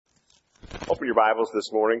Open your Bibles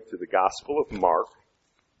this morning to the Gospel of Mark,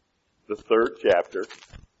 the 3rd chapter.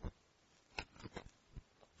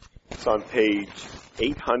 It's on page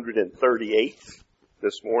 838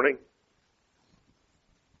 this morning.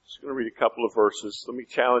 Just going to read a couple of verses. Let me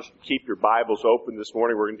challenge you to keep your Bibles open this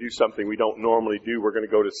morning. We're going to do something we don't normally do. We're going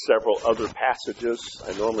to go to several other passages.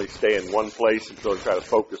 I normally stay in one place and so I try to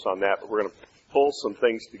focus on that, but we're going to pull some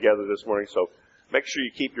things together this morning. So make sure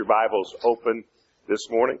you keep your Bibles open this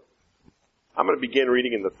morning. I'm going to begin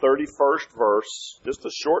reading in the 31st verse, just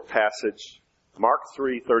a short passage, Mark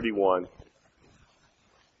 3:31.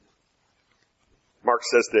 Mark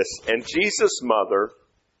says this, "And Jesus' mother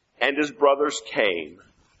and his brothers came,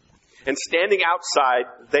 and standing outside,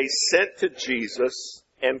 they sent to Jesus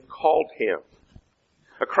and called him.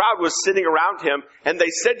 A crowd was sitting around him, and they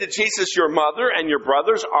said to Jesus, 'Your mother and your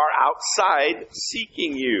brothers are outside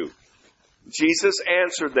seeking you.' Jesus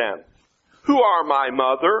answered them, 'Who are my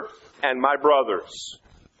mother and my brothers?'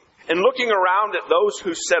 And looking around at those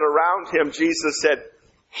who sat around him, Jesus said,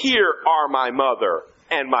 'Here are my mother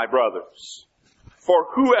and my brothers. For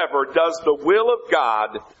whoever does the will of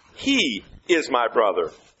God, he is my brother,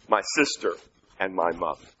 my sister, and my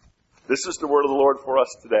mother.'" This is the word of the Lord for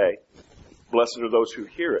us today. Blessed are those who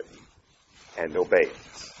hear it and obey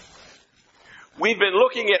it. We've been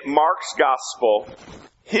looking at Mark's gospel,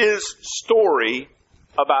 his story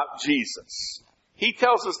about Jesus. He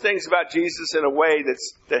tells us things about Jesus in a way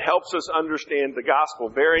that helps us understand the gospel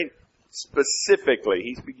very specifically.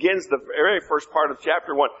 He begins the very first part of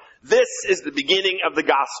chapter 1. This is the beginning of the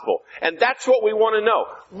gospel. And that's what we want to know.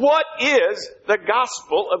 What is the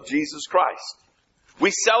gospel of Jesus Christ?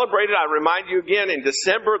 We celebrated, I remind you again, in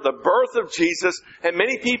December, the birth of Jesus. And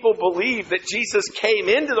many people believe that Jesus came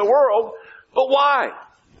into the world. But why?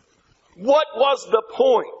 What was the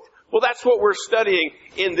point? Well, that's what we're studying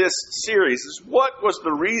in this series, is what was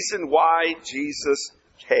the reason why Jesus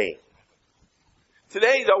came.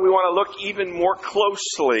 Today, though, we want to look even more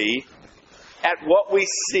closely at what we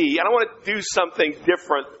see. And I want to do something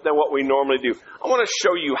different than what we normally do. I want to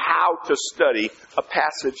show you how to study a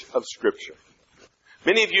passage of Scripture.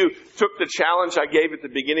 Many of you took the challenge I gave at the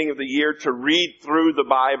beginning of the year to read through the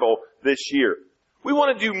Bible this year. We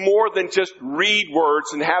want to do more than just read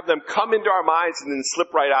words and have them come into our minds and then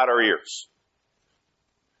slip right out our ears.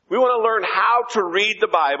 We want to learn how to read the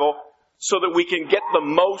Bible so that we can get the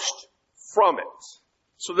most from it.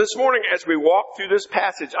 So this morning, as we walk through this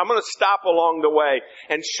passage, I'm going to stop along the way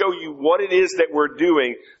and show you what it is that we're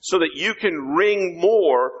doing so that you can wring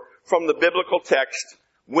more from the biblical text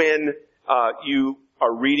when you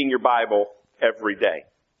are reading your Bible every day.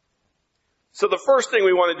 So the first thing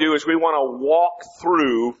we want to do is we want to walk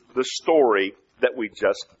through the story that we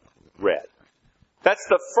just read. That's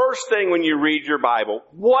the first thing when you read your Bible.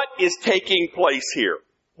 What is taking place here?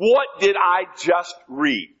 What did I just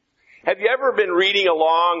read? Have you ever been reading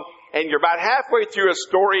along and you're about halfway through a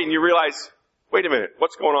story and you realize, wait a minute,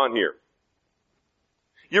 what's going on here?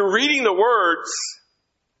 You're reading the words,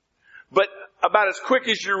 but about as quick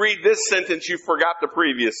as you read this sentence, you forgot the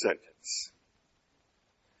previous sentence.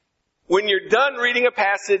 When you're done reading a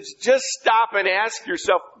passage, just stop and ask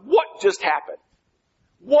yourself, what just happened?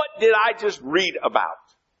 What did I just read about?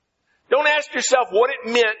 Don't ask yourself what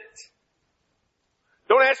it meant.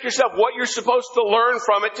 Don't ask yourself what you're supposed to learn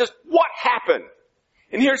from it. Just what happened?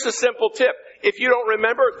 And here's a simple tip. If you don't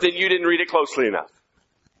remember, then you didn't read it closely enough.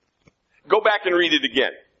 Go back and read it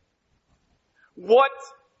again. What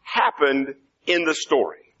happened in the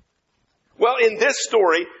story? Well, in this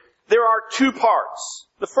story, there are two parts.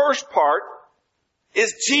 The first part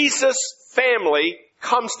is Jesus' family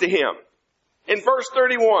comes to him. In verse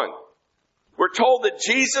 31, we're told that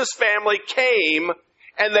Jesus' family came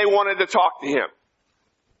and they wanted to talk to him.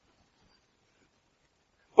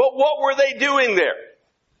 But what were they doing there?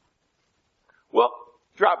 Well,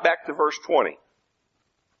 drop back to verse 20.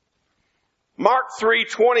 Mark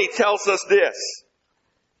 3:20 tells us this.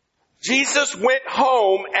 Jesus went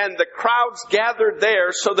home and the crowds gathered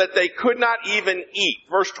there so that they could not even eat.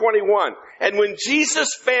 Verse 21. And when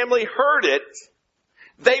Jesus' family heard it,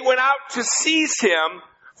 they went out to seize him,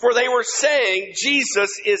 for they were saying,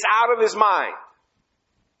 Jesus is out of his mind.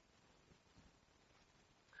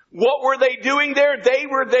 What were they doing there? They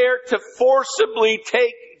were there to forcibly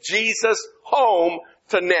take Jesus home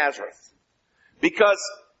to Nazareth. Because,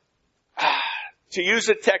 to use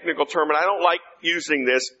a technical term, and I don't like using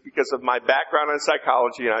this because of my background in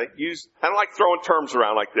psychology, and I don't like throwing terms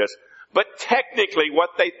around like this, but technically what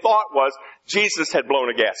they thought was Jesus had blown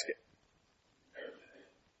a gasket.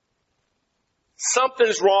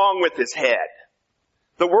 Something's wrong with his head.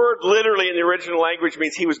 The word literally in the original language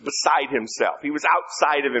means he was beside himself. He was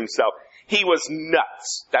outside of himself. He was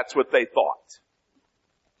nuts. That's what they thought.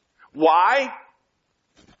 Why?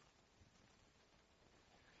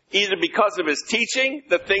 Either because of his teaching,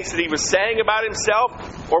 the things that he was saying about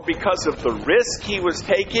himself, or because of the risk he was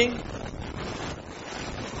taking.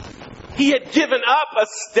 He had given up a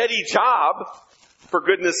steady job, for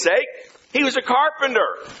goodness sake. He was a carpenter.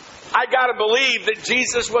 I gotta believe that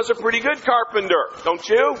Jesus was a pretty good carpenter, don't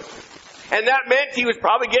you? And that meant he was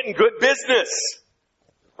probably getting good business.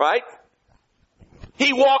 Right?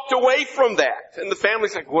 He walked away from that. And the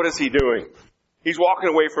family's like, what is he doing? He's walking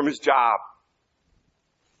away from his job.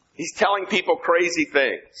 He's telling people crazy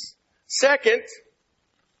things. Second,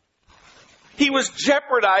 he was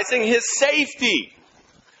jeopardizing his safety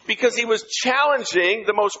because he was challenging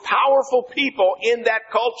the most powerful people in that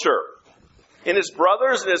culture. And his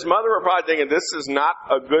brothers and his mother were probably thinking, this is not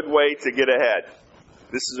a good way to get ahead.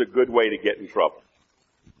 This is a good way to get in trouble.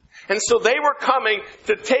 And so they were coming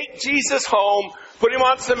to take Jesus home, put him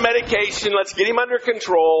on some medication, let's get him under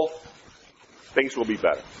control. Things will be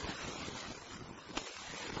better.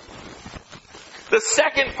 The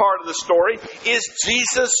second part of the story is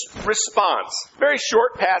Jesus' response. Very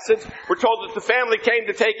short passage. We're told that the family came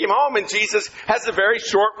to take him home, and Jesus has a very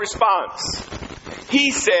short response.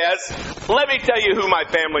 He says, let me tell you who my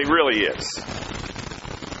family really is.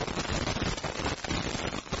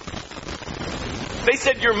 They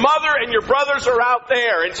said, your mother and your brothers are out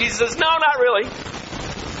there. And Jesus says, no, not really.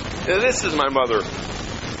 This is my mother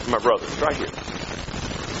and my brothers right here.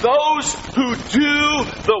 Those who do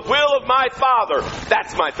the will of my Father,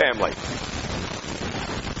 that's my family.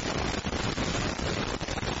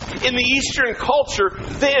 In the Eastern culture,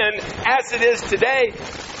 then, as it is today,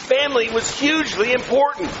 family was hugely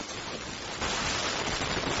important.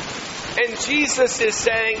 And Jesus is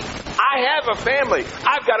saying, I have a family.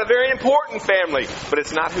 I've got a very important family, but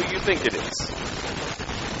it's not who you think it is.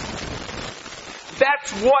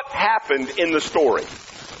 That's what happened in the story.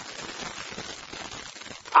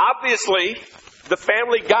 Obviously, the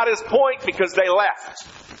family got his point because they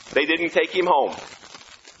left. They didn't take him home.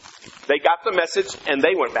 They got the message and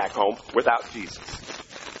they went back home without Jesus.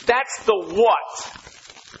 That's the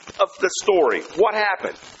what of the story. What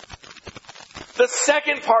happened? The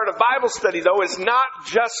second part of Bible study, though, is not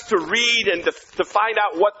just to read and to find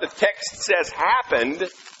out what the text says happened.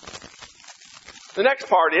 The next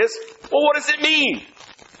part is, well, what does it mean?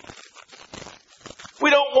 We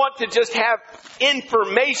don't want to just have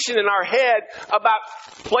information in our head about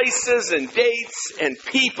places and dates and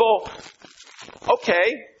people.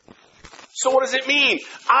 Okay, so what does it mean?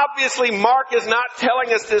 Obviously, Mark is not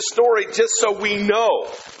telling us this story just so we know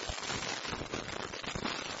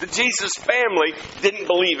that Jesus' family didn't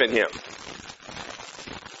believe in him.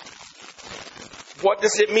 What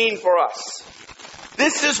does it mean for us?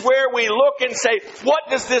 This is where we look and say, what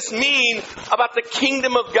does this mean about the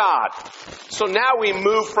kingdom of God? So now we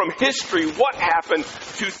move from history, what happened,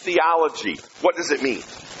 to theology. What does it mean?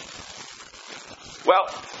 Well,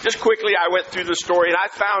 just quickly, I went through the story and I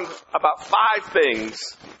found about 5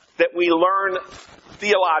 things that we learn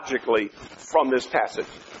theologically from this passage.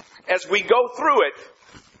 As we go through it,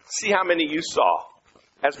 see how many you saw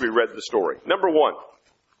as we read the story. Number 1,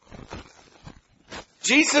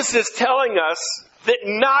 Jesus is telling us that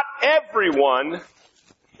not everyone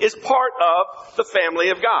is part of the family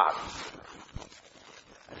of God.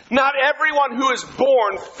 Not everyone who is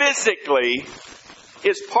born physically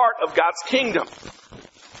is part of God's kingdom.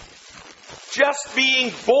 Just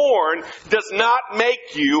being born does not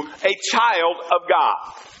make you a child of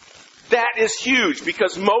God. That is huge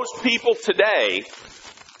because most people today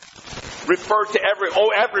refer to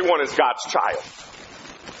everyone as God's child.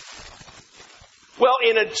 Well,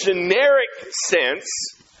 in a generic sense,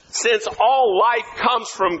 since all life comes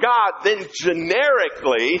from God, then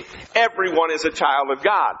generically, everyone is a child of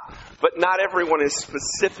God. But not everyone is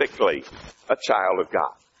specifically a child of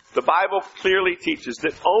God. The Bible clearly teaches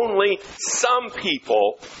that only some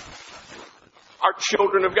people are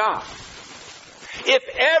children of God. If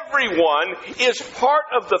everyone is part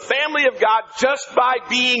of the family of God just by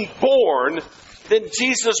being born, then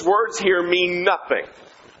Jesus' words here mean nothing.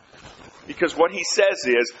 Because what he says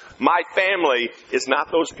is, my family is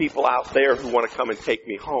not those people out there who want to come and take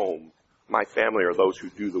me home. My family are those who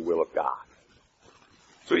do the will of God.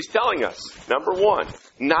 So he's telling us, number 1,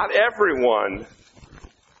 not everyone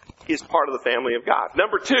is part of the family of God.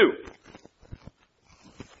 Number 2,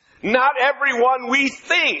 not everyone we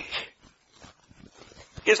think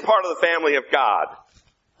is part of the family of God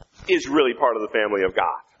is really part of the family of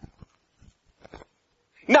God.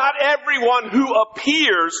 Not everyone who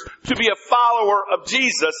appears to be a follower of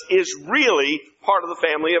Jesus is really part of the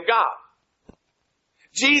family of God.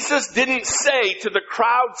 Jesus didn't say to the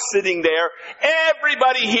crowd sitting there,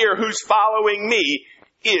 everybody here who's following me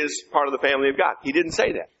is part of the family of God. He didn't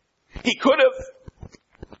say that. He could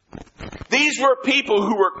have. These were people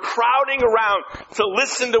who were crowding around to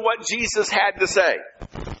listen to what Jesus had to say.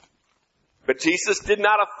 But Jesus did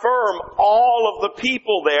not affirm all of the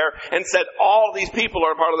people there and said all these people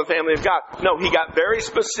are part of the family of God. No, he got very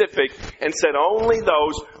specific and said only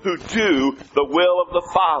those who do the will of the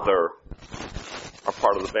Father are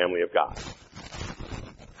part of the family of God.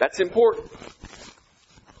 That's important.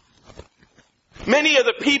 Many of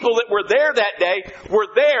the people that were there that day were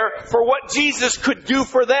there for what Jesus could do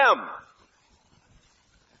for them.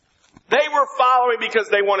 They were following because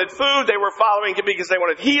they wanted food. They were following because they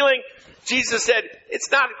wanted healing. Jesus said,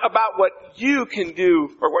 it's not about what you can do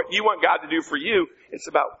or what you want God to do for you. It's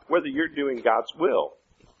about whether you're doing God's will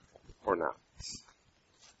or not.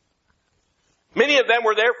 Many of them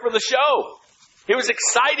were there for the show. It was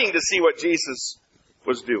exciting to see what Jesus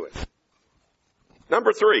was doing.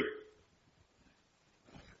 Number 3.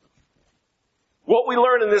 What we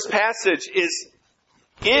learn in this passage is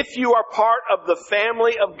if you are part of the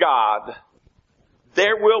family of God,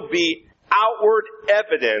 there will be outward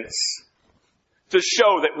evidence to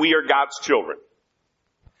show that we are God's children.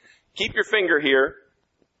 Keep your finger here.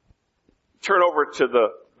 Turn over to the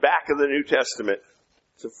back of the New Testament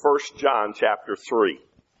to 1 John chapter 3.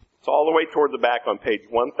 It's all the way toward the back on page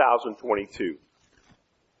 1022.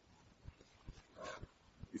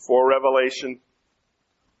 Before Revelation,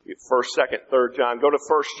 1st, 2nd, 3rd John. Go to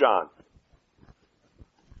 1 John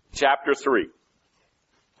chapter 3.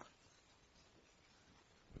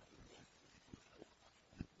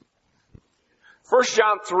 First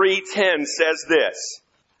John 3:10 says this,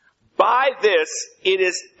 by this it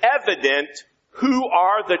is evident who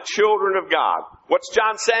are the children of God. What's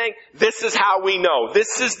John saying? This is how we know.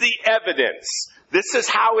 This is the evidence. This is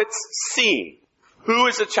how it's seen. Who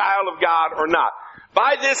is a child of God or not.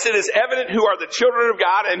 By this it is evident who are the children of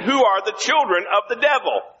God and who are the children of the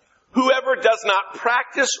devil. Whoever does not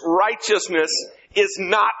practice righteousness is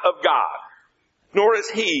not of God, nor is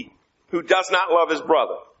he who does not love his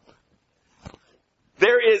brother.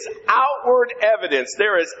 There is outward evidence,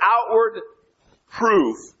 there is outward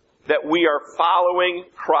proof that we are following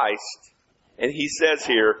Christ. And he says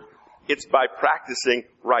here, it's by practicing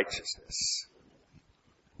righteousness.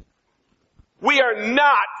 We are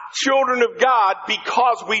not children of God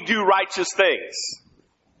because we do righteous things.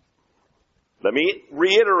 Let me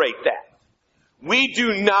reiterate that. We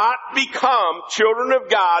do not become children of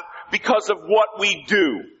God because of what we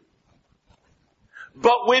do.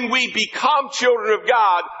 But when we become children of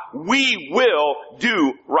God, we will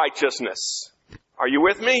do righteousness. Are you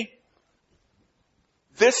with me?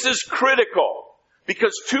 This is critical.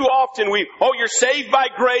 Because too often you're saved by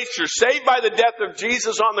grace, you're saved by the death of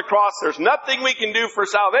Jesus on the cross, there's nothing we can do for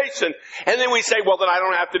salvation. And then we say, well, then I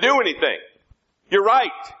don't have to do anything. You're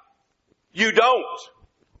right. You don't.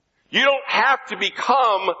 You don't have to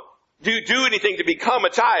do anything to become a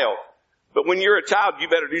child. But when you're a child, you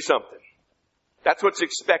better do something. That's what's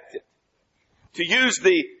expected. To use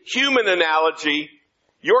the human analogy,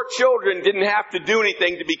 your children didn't have to do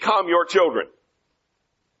anything to become your children.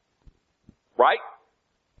 Right?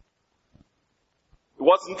 It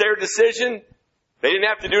wasn't their decision. They didn't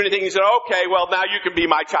have to do anything. You said, okay, well, now you can be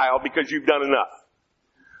my child because you've done enough.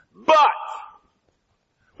 But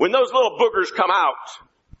when those little boogers come out,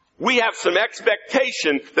 we have some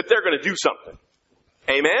expectation that they're going to do something.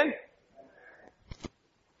 Amen?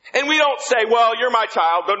 And we don't say, well, you're my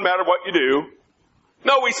child, doesn't matter what you do.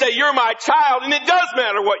 No, we say, you're my child, and it does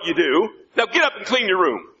matter what you do. Now get up and clean your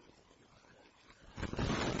room.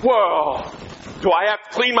 Well, do I have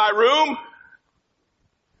to clean my room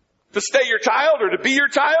to stay your child or to be your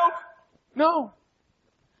child? No.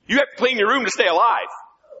 You have to clean your room to stay alive.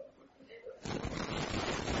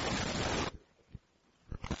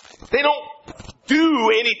 They don't do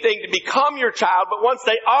anything to become your child, but once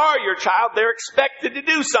they are your child, they're expected to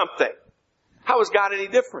do something. How is God any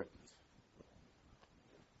different?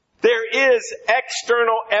 There is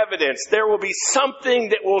external evidence. There will be something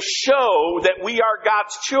that will show that we are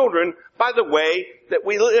God's children by the way that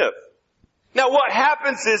we live. Now what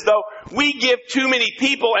happens is though, we give too many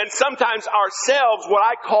people and sometimes ourselves what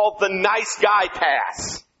I call the nice guy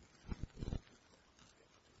pass.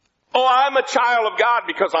 Oh, I'm a child of God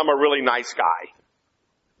because I'm a really nice guy.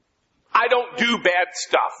 I don't do bad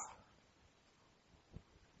stuff.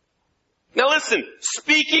 Now listen,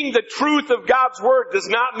 speaking the truth of God's Word does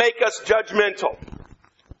not make us judgmental.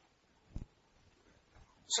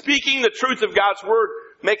 Speaking the truth of God's Word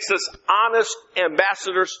makes us honest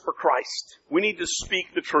ambassadors for Christ. We need to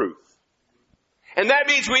speak the truth. And that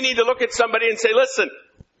means we need to look at somebody and say, listen,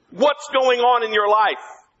 what's going on in your life?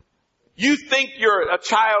 You think you're a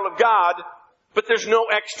child of God, but there's no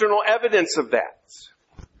external evidence of that.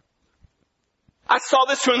 I saw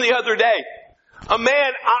this one the other day. A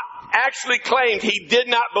man actually claimed he did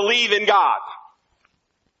not believe in God.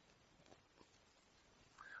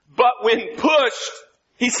 But when pushed,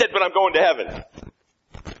 he said, but I'm going to heaven.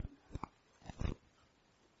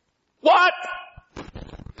 What?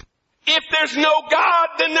 If there's no God,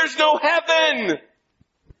 then there's no heaven.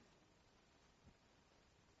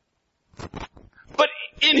 But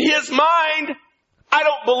in his mind, I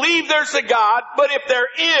don't believe there's a God, but if there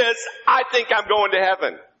is, I think I'm going to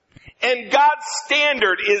heaven. And God's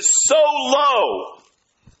standard is so low,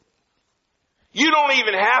 you don't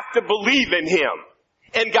even have to believe in Him.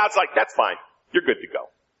 And God's like, that's fine. You're good to go.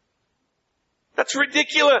 That's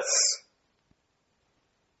ridiculous.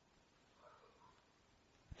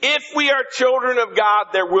 If we are children of God,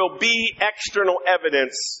 there will be external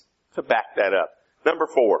evidence to back that up. Number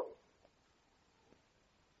 4.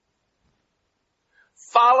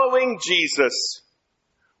 Following Jesus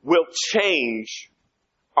will change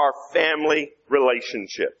our family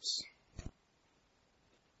relationships.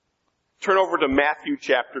 Turn over to Matthew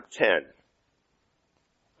chapter 10.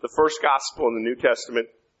 The first gospel in the New Testament.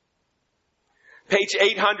 Page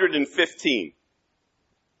 815.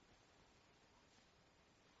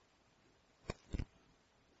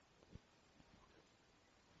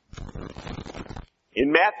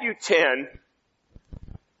 In Matthew 10,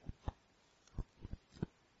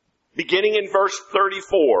 beginning in verse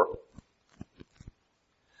 34,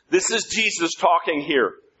 this is Jesus talking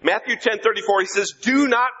here. Matthew 10:34, he says, do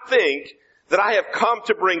not think that I have come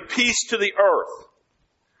to bring peace to the earth.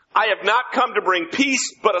 I have not come to bring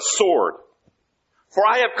peace, but a sword. For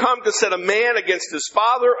I have come to set a man against his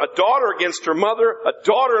father, a daughter against her mother, a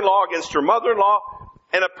daughter-in-law against her mother-in-law,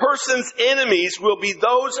 and a person's enemies will be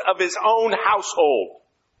those of his own household.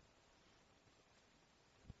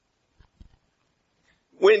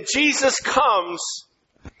 When Jesus comes,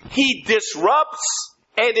 He disrupts,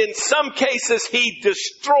 and in some cases, He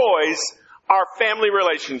destroys our family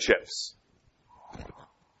relationships.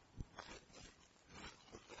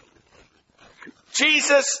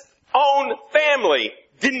 Jesus' own family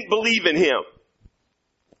didn't believe in Him.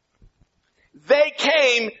 They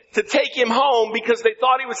came to take Him home because they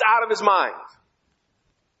thought He was out of His mind.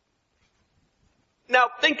 Now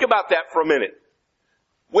think about that for a minute.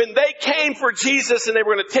 When they came for Jesus and they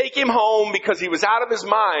were going to take Him home because He was out of His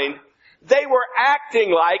mind, they were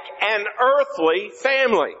acting like an earthly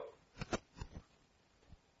family.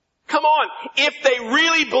 Come on, if they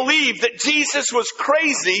really believed that Jesus was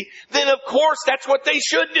crazy, then of course that's what they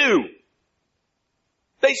should do.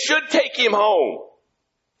 They should take Him home.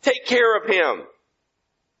 Take care of Him.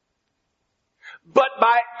 But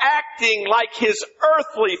by acting like His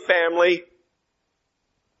earthly family,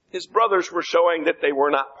 His brothers were showing that they were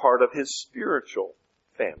not part of His spiritual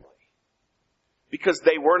family. Because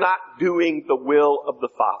they were not doing the will of the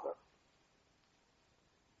Father.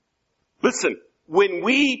 Listen, when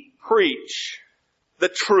we preach the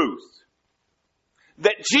truth,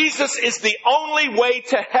 that Jesus is the only way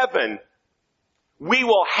to heaven, we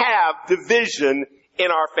will have division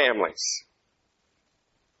in our families.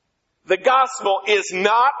 The gospel is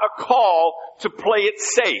not a call to play it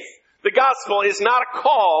safe. The gospel is not a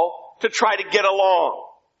call to try to get along.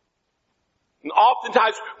 And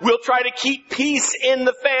oftentimes we'll try to keep peace in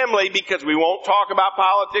the family because we won't talk about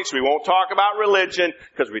politics, we won't talk about religion,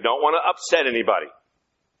 because we don't want to upset anybody.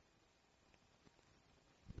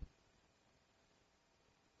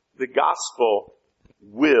 The gospel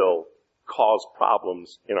will cause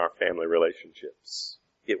problems in our family relationships.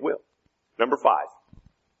 It will. Number 5.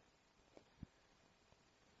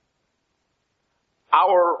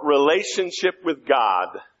 Our relationship with God,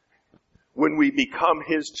 when we become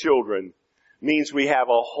His children, means we have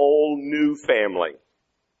a whole new family.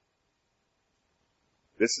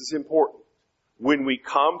 This is important. When we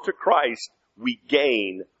come to Christ, we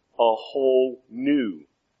gain a whole new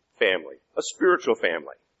family, a spiritual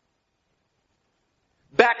family.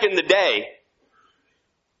 Back in the day,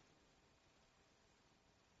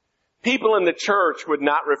 people in the church would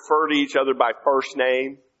not refer to each other by first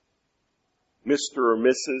name, Mr. or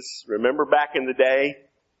Mrs. Remember back in the day?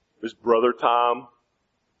 It was Brother Tom,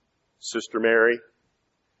 Sister Mary.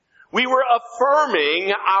 We were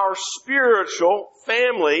affirming our spiritual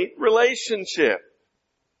family relationship.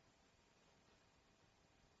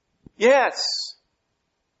 Yes.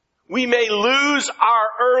 We may lose our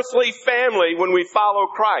earthly family when we follow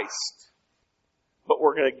Christ, but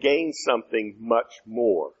we're going to gain something much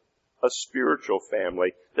more, a spiritual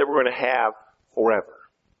family that we're going to have forever.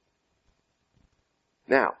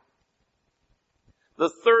 Now, the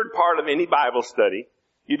third part of any Bible study,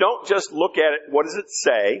 you don't just look at it, what does it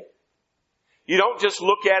say? You don't just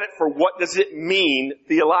look at it for what does it mean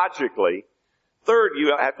theologically. Third,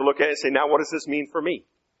 you have to look at it and say, now what does this mean for me?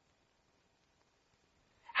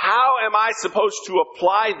 How am I supposed to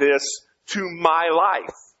apply this to my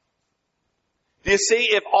life? Do you see,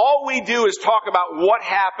 if all we do is talk about what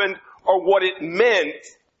happened or what it meant,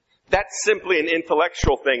 that's simply an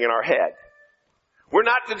intellectual thing in our head. We're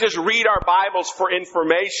not to just read our Bibles for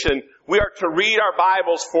information. We are to read our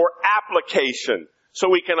Bibles for application so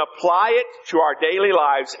we can apply it to our daily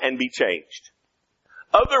lives and be changed.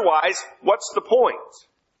 Otherwise, what's the point?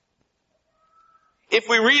 If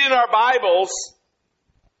we read in our Bibles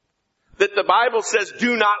that the Bible says,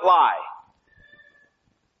 do not lie.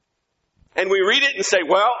 And we read it and say,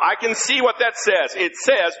 well, I can see what that says. It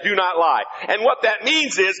says, do not lie. And what that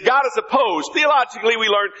means is God is opposed. Theologically, we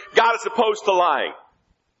learn God is opposed to lying.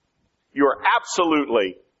 You are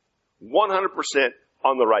absolutely 100%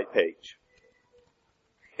 on the right page.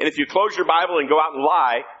 And if you close your Bible and go out and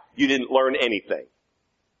lie, you didn't learn anything.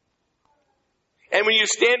 And when you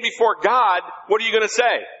stand before God, what are you going to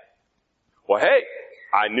say? Well, hey,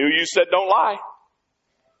 I knew you said don't lie.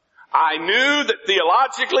 I knew that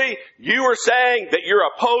theologically you were saying that you're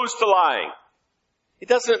opposed to lying. It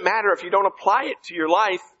doesn't matter if you don't apply it to your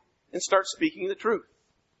life and start speaking the truth.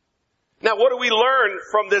 Now, what do we learn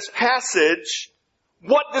from this passage?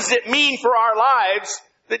 What does it mean for our lives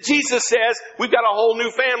that Jesus says we've got a whole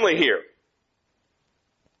new family here?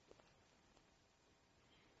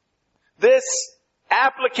 This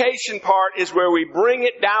application part is where we bring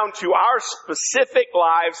it down to our specific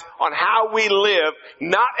lives on how we live,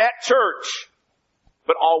 not at church,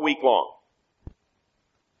 but all week long.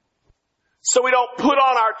 So we don't put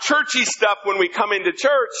on our churchy stuff when we come into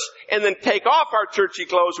church and then take off our churchy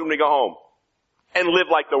clothes when we go home and live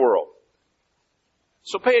like the world.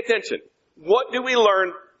 So pay attention. What do we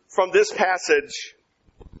learn from this passage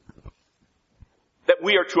that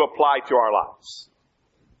we are to apply to our lives?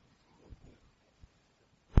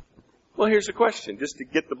 Well, here's a question, just to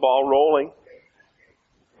get the ball rolling.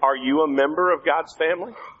 Are you a member of God's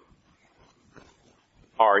family?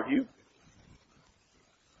 Are you?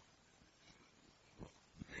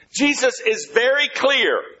 Jesus is very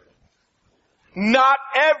clear. Not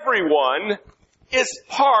everyone is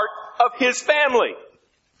part of His family.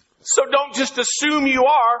 So don't just assume you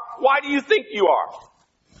are. Why do you think you are?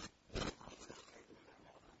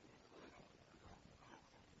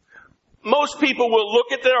 Most people will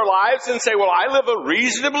look at their lives and say, well, I live a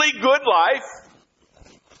reasonably good life.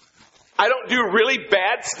 I don't do really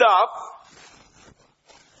bad stuff.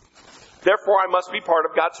 Therefore, I must be part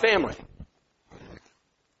of God's family.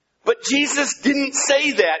 But Jesus didn't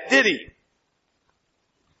say that, did He?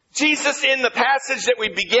 Jesus, in the passage that we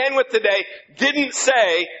began with today, didn't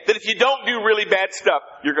say that if you don't do really bad stuff,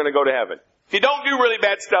 you're going to go to heaven. If you don't do really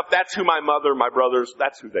bad stuff, that's who my mother, my brothers,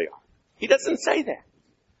 that's who they are. He doesn't say that.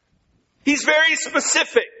 He's very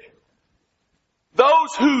specific.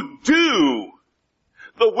 Those who do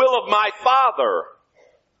the will of my Father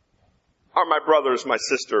are my brothers, my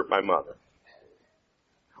sister, my mother.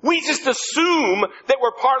 We just assume that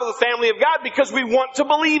we're part of the family of God because we want to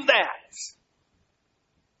believe that.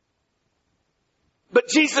 But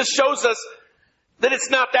Jesus shows us that it's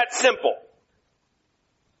not that simple.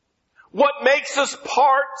 What makes us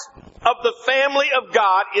part of the family of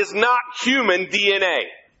God is not human DNA.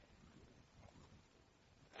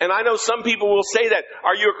 And I know some people will say that.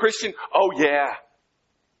 Are you a Christian? Oh yeah.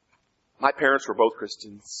 My parents were both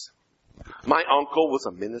Christians. My uncle was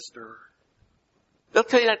a minister. They'll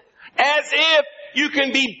tell you that as if you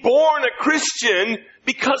can be born a Christian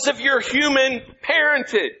because of your human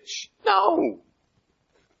parentage. No.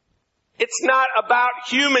 It's not about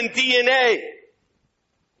human DNA.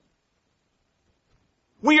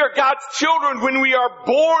 We are God's children when we are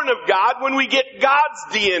born of God, when we get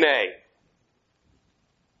God's DNA.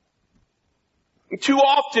 And too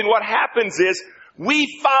often what happens is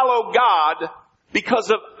we follow God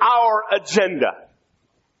because of our agenda.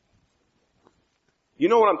 You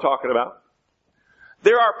know what I'm talking about?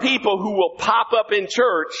 There are people who will pop up in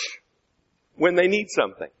church when they need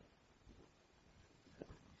something.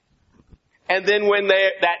 And then when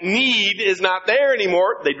that need is not there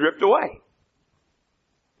anymore, they drift away.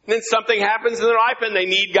 And then something happens in their life and they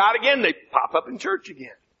need God again, they pop up in church again.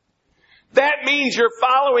 That means you're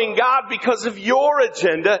following God because of your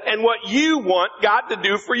agenda and what you want God to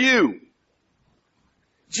do for you.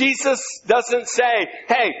 Jesus doesn't say,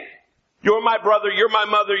 hey, you're my brother, you're my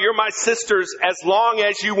mother, you're my sisters, as long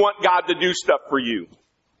as you want God to do stuff for you.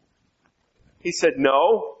 He said,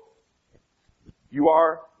 no, you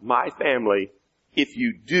are my family if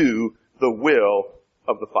you do the will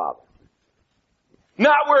of the Father.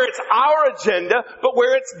 Not where it's our agenda, but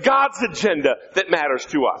where it's God's agenda that matters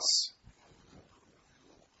to us.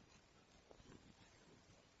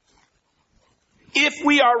 If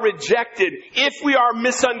we are rejected, if we are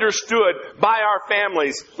misunderstood by our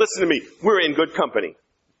families, listen to me, we're in good company.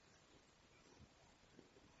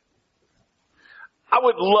 I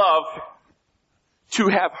would love to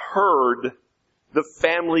have heard the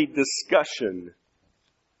family discussion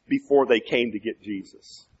before they came to get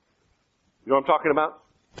Jesus. You know what I'm talking about?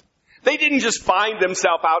 They didn't just find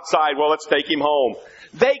themselves outside, well, let's take him home.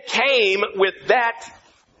 They came with that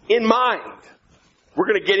in mind. We're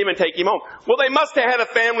going to get him and take him home. Well, they must have had a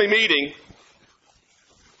family meeting.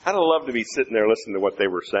 I'd love to be sitting there listening to what they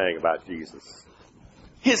were saying about Jesus.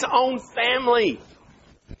 His own family.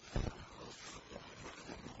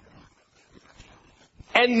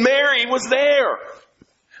 And Mary was there.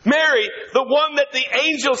 Mary, the one that the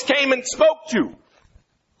angels came and spoke to.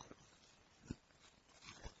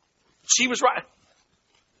 She was right.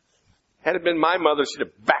 Had it been my mother, she'd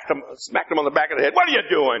have smacked him on the back of the head. What are you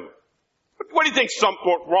doing? What do you think's something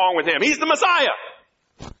wrong with him? He's the Messiah.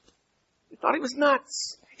 They thought he was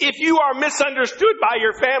nuts. If you are misunderstood by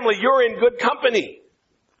your family, you're in good company.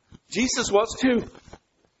 Jesus was too.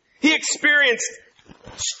 He experienced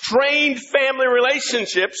strained family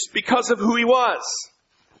relationships because of who he was.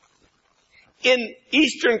 In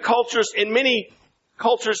Eastern cultures, in many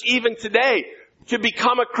cultures even today, to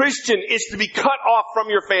become a Christian is to be cut off from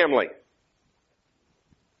your family.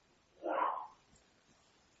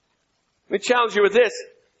 Let me challenge you with this.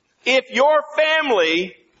 If your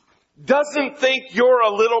family doesn't think you're a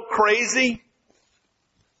little crazy,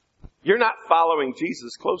 you're not following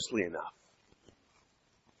Jesus closely enough.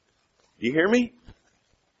 Do you hear me?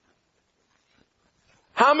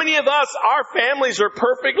 How many of us, our families are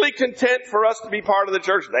perfectly content for us to be part of the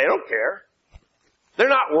church? They don't care. They're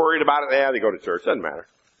not worried about it. Yeah, they go to church. Doesn't matter.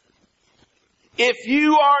 If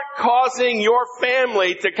you aren't causing your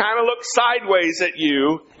family to kind of look sideways at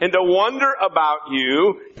you and to wonder about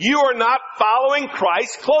you, you are not following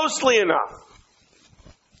Christ closely enough.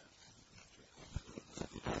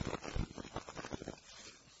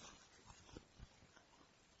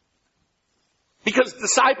 Because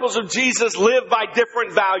disciples of Jesus live by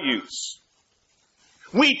different values.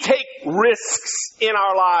 We take risks in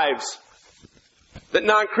our lives that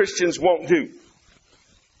non-Christians won't do.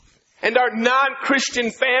 And our non-Christian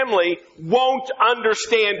family won't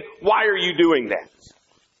understand, why are you doing that?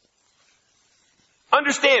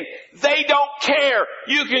 Understand, they don't care.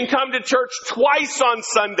 You can come to church twice on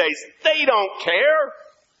Sundays. They don't care.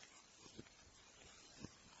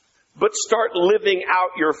 But start living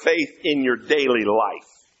out your faith in your daily life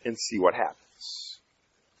and see what happens.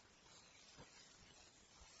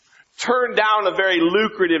 Turn down a very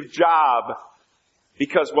lucrative job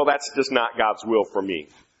because, well, that's just not God's will for me.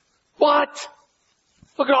 What?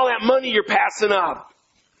 Look at all that money you're passing up.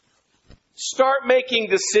 Start making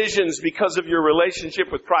decisions because of your relationship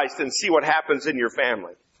with Christ and see what happens in your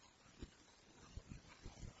family.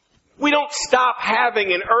 We don't stop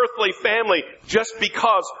having an earthly family just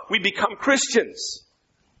because we become Christians.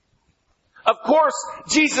 Of course,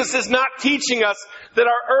 Jesus is not teaching us that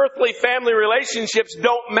our earthly family relationships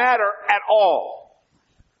don't matter at all.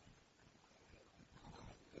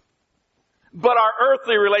 But our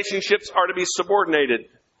earthly relationships are to be subordinated,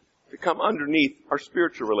 to come underneath our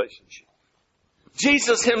spiritual relationship.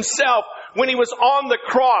 Jesus himself, when he was on the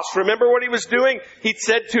cross, remember what he was doing? He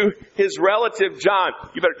said to his relative John,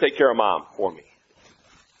 you better take care of Mom for me.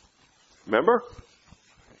 Remember?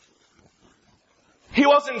 He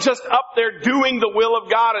wasn't just up there doing the will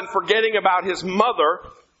of God and forgetting about his mother.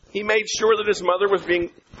 He made sure that his mother was being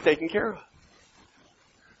taken care of.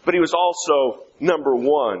 But he was also, number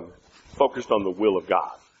one, focused on the will of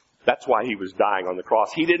God. That's why he was dying on the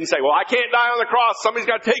cross. He didn't say, well, I can't die on the cross. Somebody's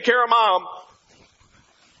got to take care of Mom.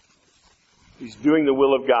 He's doing the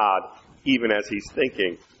will of God even as he's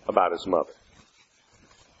thinking about his mother.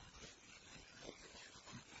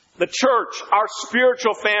 The church, our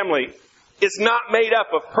spiritual family, is not made up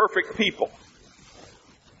of perfect people.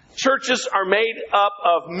 Churches are made up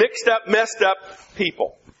of mixed up, messed up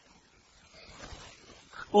people.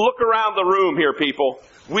 Look around the room here, people.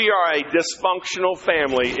 We are a dysfunctional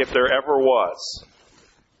family if there ever was.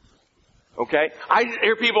 Okay? I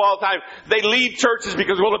hear people all the time, they leave churches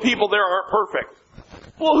because, well, the people there aren't perfect.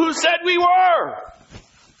 Well, who said we were?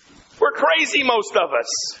 We're crazy, most of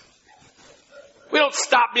us. We don't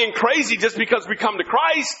stop being crazy just because we come to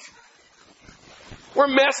Christ. We're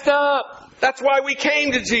messed up. That's why we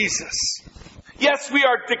came to Jesus. Yes, we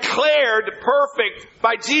are declared perfect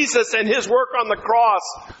by Jesus and His work on the cross,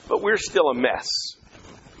 but we're still a mess.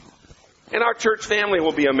 And our church family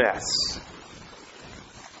will be a mess.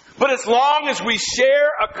 But as long as we share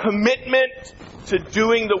a commitment to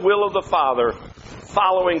doing the will of the Father,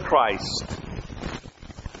 following Christ,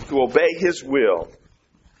 to obey His will,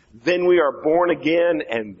 then we are born again,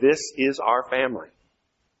 and this is our family.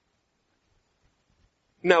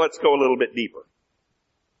 Now let's go a little bit deeper.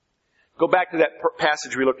 Go back to that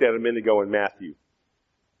passage we looked at a minute ago in Matthew,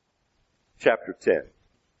 chapter 10.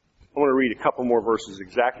 I want to read a couple more verses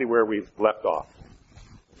exactly where we've left off.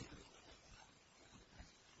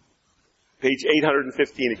 Page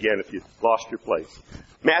 815 again if you lost your place.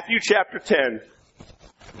 Matthew chapter 10.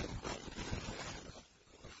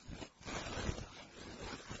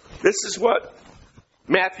 This is what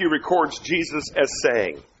Matthew records Jesus as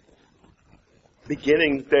saying,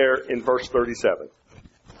 beginning there in verse 37.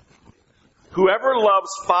 Whoever loves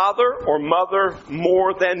father or mother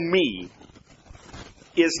more than me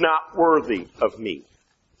is not worthy of me.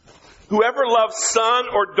 Whoever loves son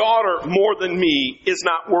or daughter more than me is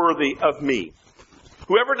not worthy of me.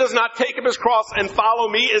 Whoever does not take up his cross and follow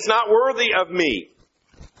me is not worthy of me.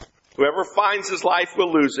 Whoever finds his life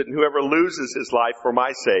will lose it, and whoever loses his life for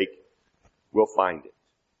my sake will find it.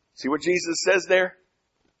 See what Jesus says there?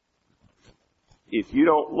 If you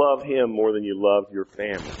don't love Him more than you love your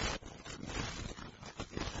family,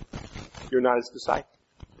 you're not His disciple.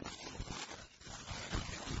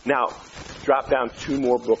 Now, drop down 2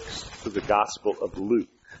 more books to the Gospel of Luke.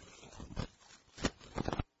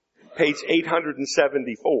 Page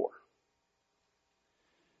 874.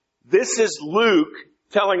 This is Luke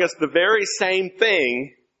telling us the very same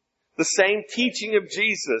thing, the same teaching of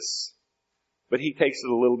Jesus, but he takes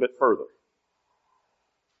it a little bit further.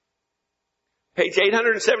 Page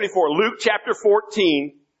 874, Luke chapter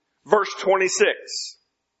 14, verse 26.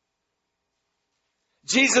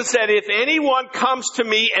 Jesus said, if anyone comes to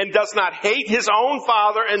me and does not hate his own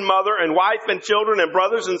father and mother and wife and children and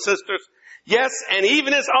brothers and sisters, yes, and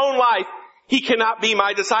even his own life, he cannot be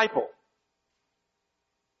my disciple.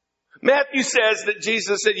 Matthew says that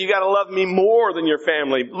Jesus said, you gotta love me more than your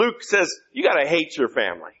family. Luke says, you gotta hate your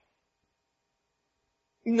family.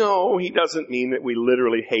 No, he doesn't mean that we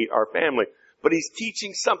literally hate our family. But he's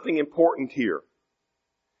teaching something important here.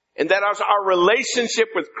 And that our relationship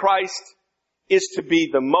with Christ is to be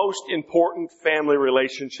the most important family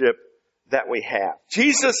relationship that we have.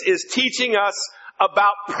 Jesus is teaching us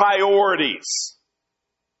about priorities.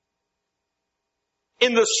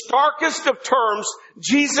 In the starkest of terms,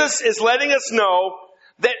 Jesus is letting us know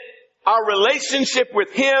that our relationship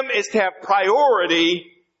with Him is to have priority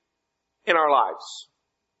in our lives.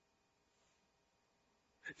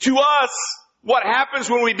 To us, what happens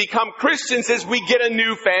when we become Christians is we get a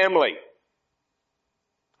new family.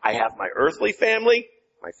 I have my earthly family,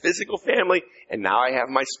 my physical family, and now I have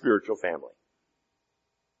my spiritual family.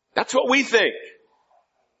 That's what we think.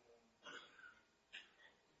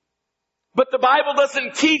 But the Bible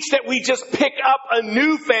doesn't teach that we just pick up a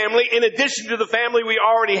new family in addition to the family we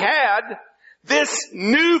already had. This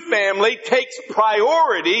new family takes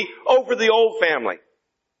priority over the old family.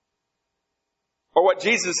 Or what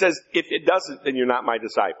Jesus says, if it doesn't, then you're not my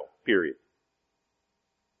disciple. Period.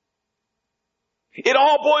 It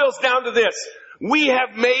all boils down to this. We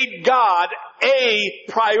have made God a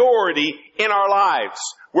priority in our lives,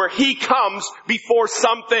 where He comes before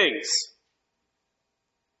some things.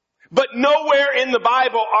 But nowhere in the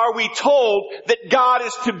Bible are we told that God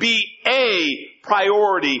is to be a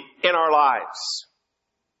priority in our lives.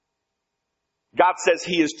 God says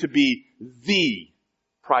He is to be the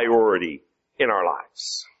priority in our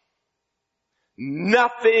lives.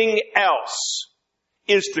 Nothing else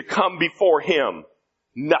is to come before Him.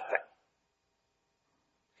 Nothing.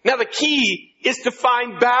 Now the key is to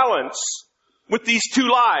find balance with these two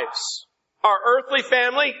lives. Our earthly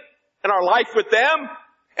family and our life with them,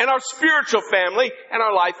 and our spiritual family and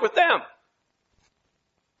our life with them.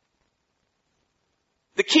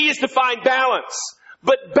 The key is to find balance.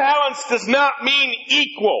 But balance does not mean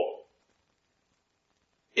equal.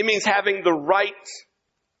 It means having the right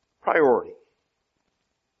priority.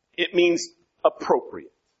 It means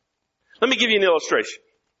appropriate. Let me give you an illustration.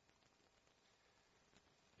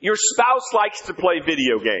 Your spouse likes to play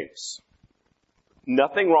video games.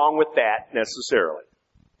 Nothing wrong with that necessarily.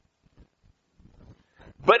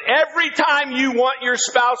 But every time you want your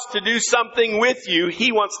spouse to do something with you,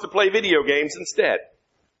 he wants to play video games instead.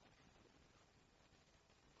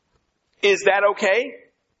 Is that okay?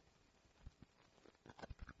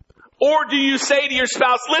 Or do you say to your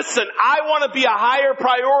spouse, listen, I want to be a higher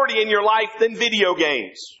priority in your life than video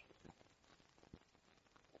games?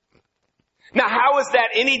 Now, how is that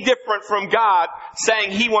any different from God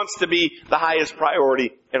saying He wants to be the highest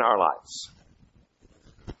priority in our lives?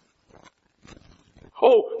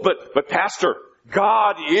 Oh, but Pastor,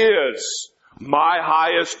 God is my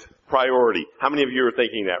highest priority. How many of you are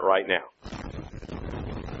thinking that right now?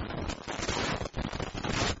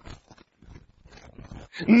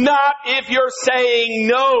 Not if you're saying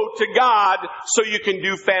no to God so you can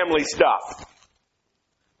do family stuff.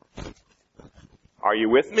 Are you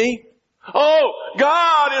with me? Oh,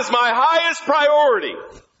 God is my highest priority.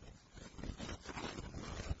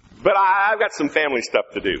 But I've got some family stuff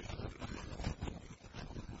to do.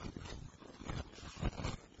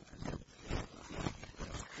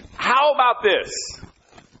 How about this?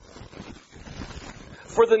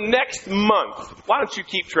 For the next month, why don't you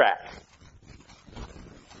keep track?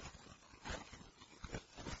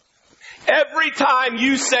 Every time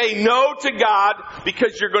you say no to God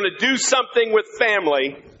because you're going to do something with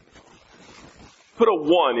family, put a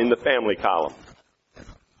 1 in the family column.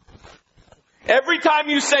 Every time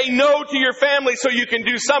you say no to your family so you can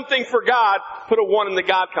do something for God, put a 1 in the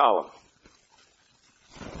God column.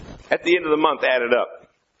 At the end of the month, add it up.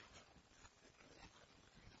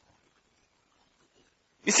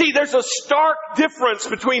 You see, there's a stark difference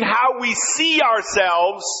between how we see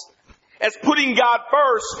ourselves as putting God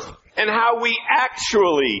first and how we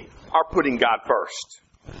actually are putting God first.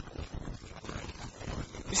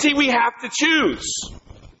 You see, we have to choose.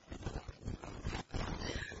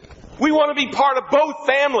 We want to be part of both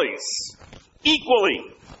families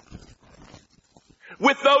equally.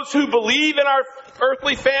 With those who believe in our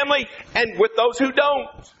earthly family and with those who don't.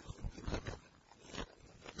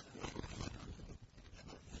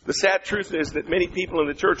 The sad truth is that many people in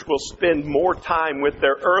the church will spend more time with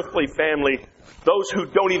their earthly family, those who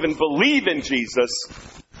don't even believe in Jesus,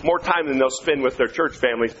 more time than they'll spend with their church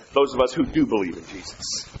family, those of us who do believe in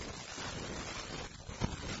Jesus.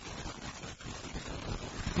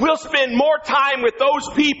 We'll spend more time with those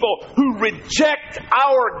people who reject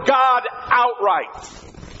our God outright.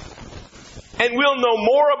 And we'll know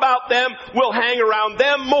more about them, we'll hang around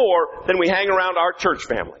them more than we hang around our church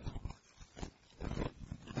family.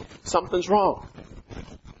 Something's wrong.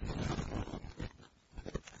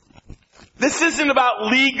 This isn't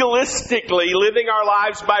about legalistically living our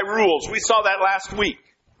lives by rules. We saw that last week.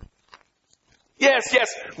 Yes,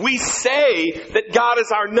 we say that God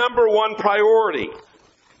is our number one priority.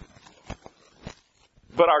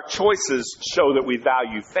 But our choices show that we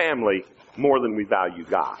value family more than we value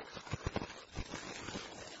God.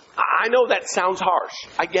 I know that sounds harsh.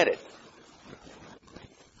 I get it.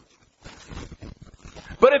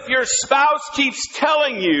 But if your spouse keeps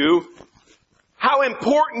telling you how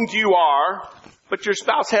important you are, but your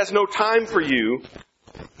spouse has no time for you,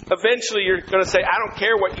 eventually you're going to say, I don't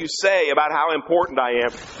care what you say about how important I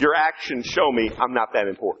am. Your actions show me I'm not that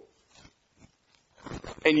important.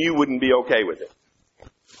 And you wouldn't be okay with it.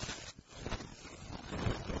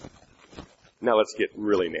 Now let's get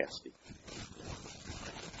really nasty.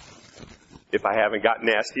 If I haven't got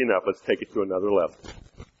nasty enough, let's take it to another level.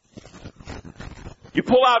 You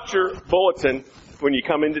pull out your bulletin when you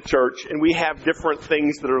come into church, and we have different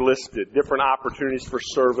things that are listed, different opportunities for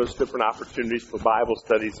service, different opportunities for Bible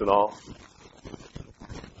studies and all.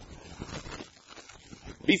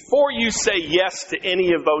 Before you say yes to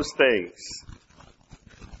any of those things,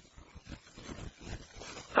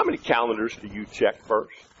 how many calendars do you check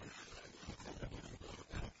first?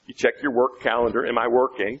 You check your work calendar. Am I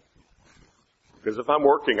working? Because if I'm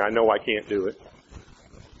working, I know I can't do it.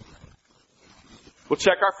 We'll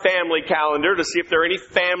check our family calendar to see if there are any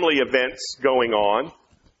family events going on.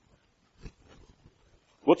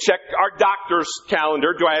 We'll check our doctor's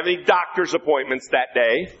calendar. Do I have any doctor's appointments that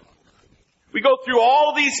day? We go through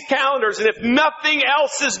all these calendars, and if nothing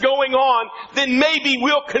else is going on, then maybe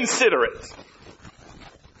we'll consider it.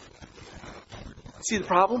 See the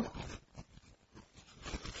problem?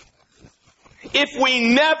 If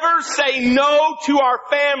we never say no to our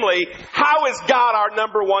family, how is God our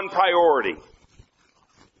number one priority?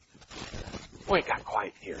 Boy, it got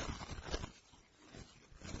quiet here.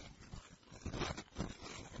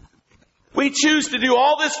 We choose to do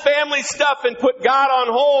all this family stuff and put God on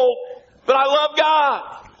hold, but I love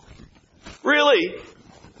God. Really?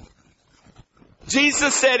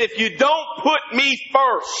 Jesus said, if you don't put me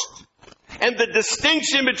first, And the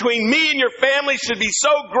distinction between me and your family should be so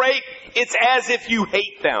great, it's as if you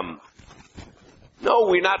hate them. No,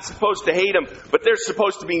 we're not supposed to hate them, but there's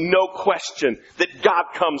supposed to be no question that God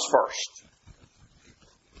comes first.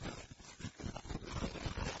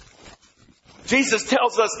 Jesus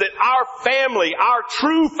tells us that our family, our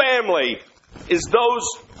true family, is those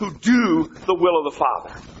who do the will of the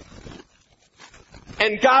Father.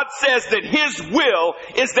 And God says that His will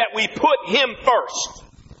is that we put Him first.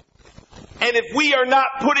 And if we are not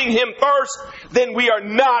putting Him first, then we are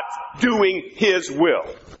not doing His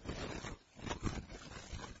will.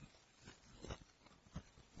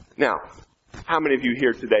 Now, how many of you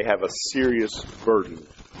here today have a serious burden,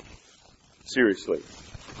 seriously,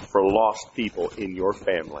 for lost people in your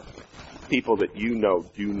family? People that you know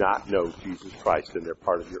do not know Jesus Christ and they're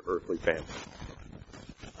part of your earthly family.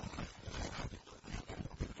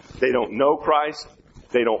 They don't know Christ.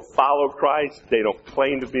 They don't follow Christ. They don't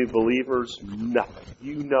claim to be believers. Nothing.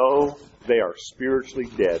 You know they are spiritually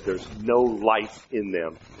dead. There's no life in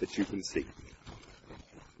them that you can see.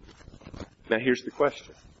 Now here's the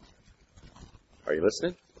question. Are you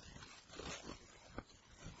listening?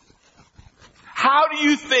 How do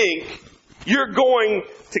you think you're going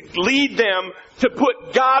to lead them to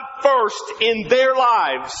put God first in their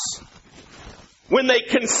lives when they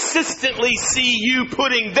consistently see you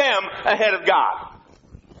putting them ahead of God?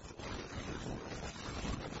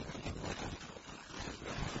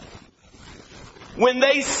 When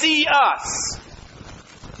they see us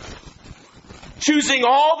choosing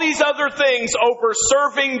all these other things over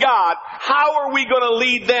serving God, how are we going to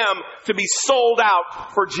lead them to be sold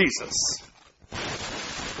out for Jesus?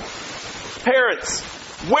 Parents,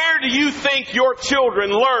 where do you think your children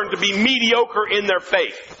learn to be mediocre in their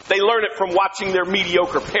faith? They learn it from watching their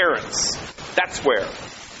mediocre parents. That's where.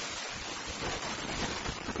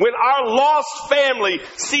 When our lost family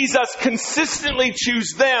sees us consistently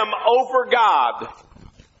choose them over God,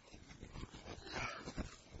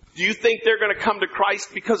 do you think they're going to come to Christ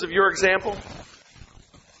because of your example?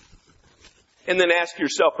 And then ask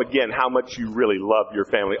yourself again how much you really love your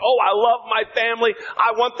family. Oh, I love my family.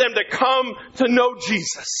 I want them to come to know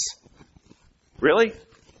Jesus. Really?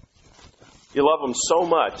 You love them so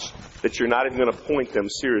much that you're not even going to point them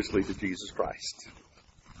seriously to Jesus Christ.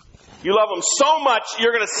 You love them so much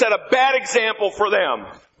you're going to set a bad example for them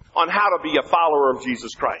on how to be a follower of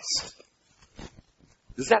Jesus Christ.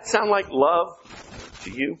 Does that sound like love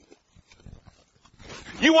to you?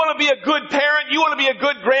 You want to be a good parent? You want to be a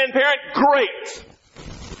good grandparent? Great.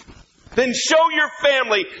 Then show your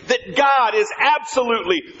family that God is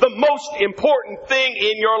absolutely the most important thing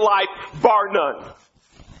in your life, bar none.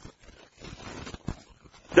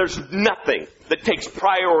 There's nothing that takes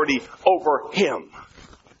priority over Him.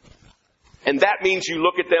 And that means you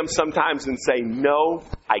look at them sometimes and say, no,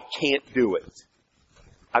 I can't do it.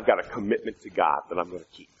 I've got a commitment to God that I'm going to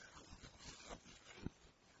keep.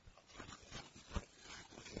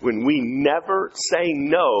 When we never say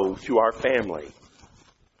no to our family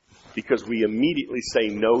because we immediately say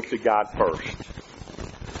no to God first.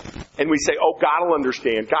 And we say, oh, God will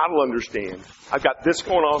understand. God will understand. I've got this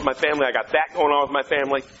going on with my family. I got that going on with my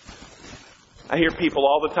family. I hear people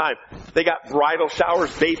all the time. They got bridal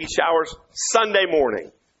showers, baby showers, Sunday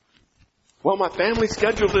morning. Well, my family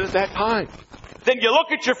scheduled it at that time. Then you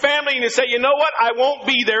look at your family and you say, you know what? I won't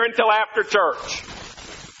be there until after church.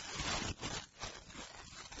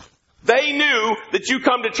 They knew that you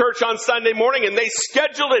come to church on Sunday morning and they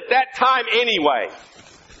scheduled it that time anyway.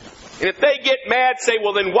 And if they get mad, say,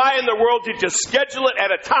 well, then why in the world did you schedule it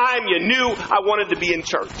at a time you knew I wanted to be in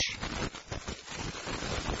church?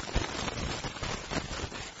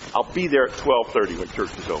 I'll be there at 12:30 when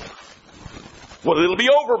church is over. Well, it'll be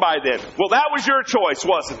over by then. Well, that was your choice,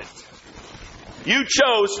 wasn't it? You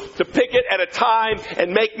chose to pick it at a time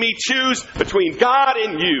and make me choose between God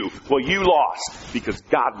and you. Well, you lost because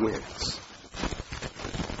God wins.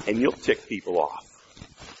 And you'll tick people off.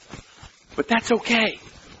 But that's okay.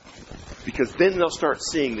 Because then they'll start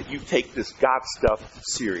seeing that you take this God stuff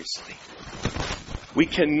seriously. We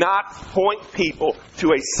cannot point people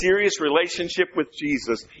to a serious relationship with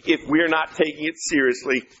Jesus if we're not taking it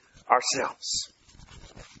seriously ourselves.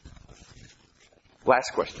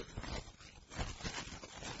 Last question.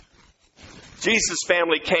 Jesus'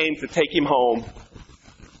 family came to take him home.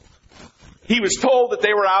 He was told that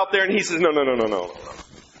they were out there, and he says, no.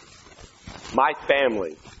 My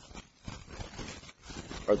family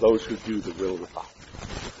are those who do the will of the Father.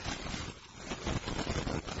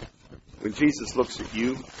 When Jesus looks at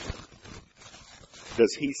you,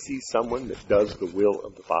 does he see someone that does the will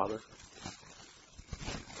of the Father?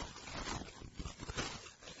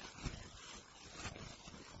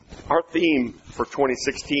 Our theme for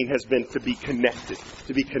 2016 has been to be connected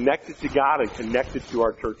to God and connected to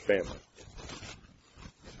our church family.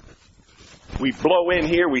 We blow in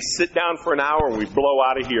here, we sit down for an hour, and we blow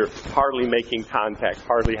out of here, hardly making contact,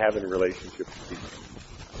 hardly having a relationship with people.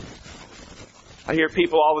 I hear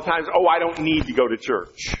people all the time, oh, I don't need to go to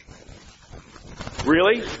church.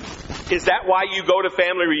 Really? Is that why you go to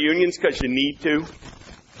family reunions? Because you need to?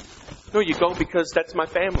 No, you go because that's my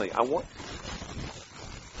family. I want to.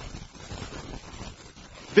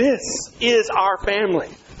 This is our family.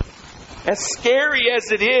 As scary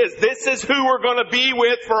as it is, this is who we're going to be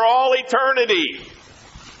with for all eternity.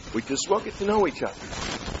 We just won't get to know each other.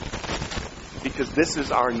 Because this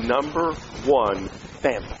is our number one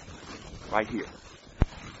family. Right here.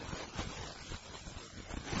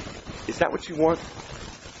 Is that what you want?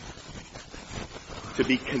 To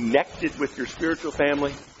be connected with your spiritual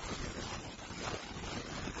family?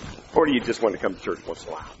 Or do you just want to come to church once in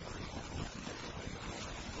a while?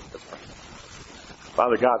 Let's pray.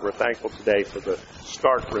 Father God, we're thankful today for the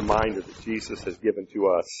stark reminder that Jesus has given to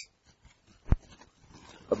us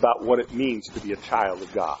about what it means to be a child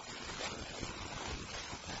of God.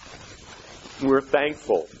 We're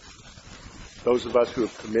thankful, those of us who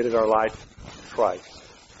have committed our life to Christ,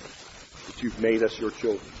 that you've made us your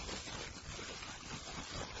children.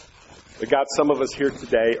 But God, some of us here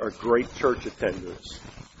today are great church attenders,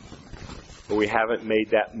 but we haven't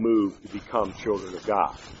made that move to become children of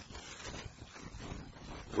God.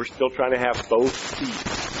 We're still trying to have both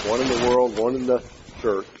feet, one in the world, one in the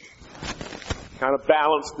church. Kind of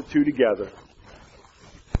balance the two together.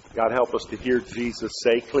 God, help us to hear Jesus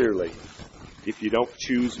say clearly, if you don't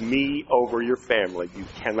choose me over your family, you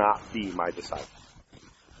cannot be my disciple.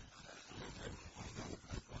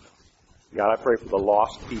 God, I pray for the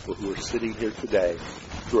lost people who are sitting here today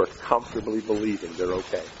who are comfortably believing they're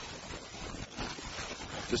okay.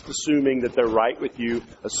 Just assuming that they're right with you,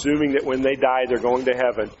 assuming that when they die they're going to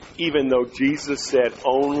heaven, even though Jesus said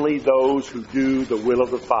only those who do the will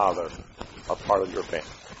of the Father are part of your family.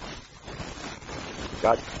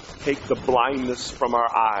 God, take the blindness from our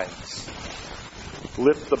eyes.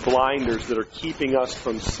 Lift the blinders that are keeping us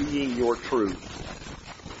from seeing your truth.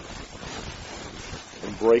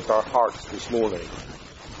 And break our hearts this morning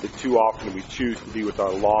that too often we choose to be with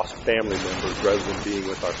our lost family members rather than being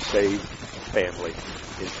with our saved family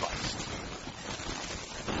in Christ.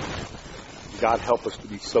 God, help us to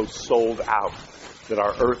be so sold out that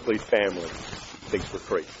our earthly family thinks we're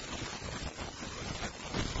crazy.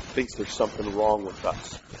 Thinks there's something wrong with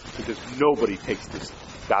us. Because nobody takes this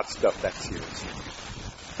God stuff that seriously.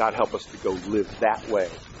 God, help us to go live that way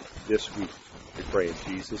this week. We pray in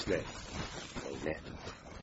Jesus' name. Amen.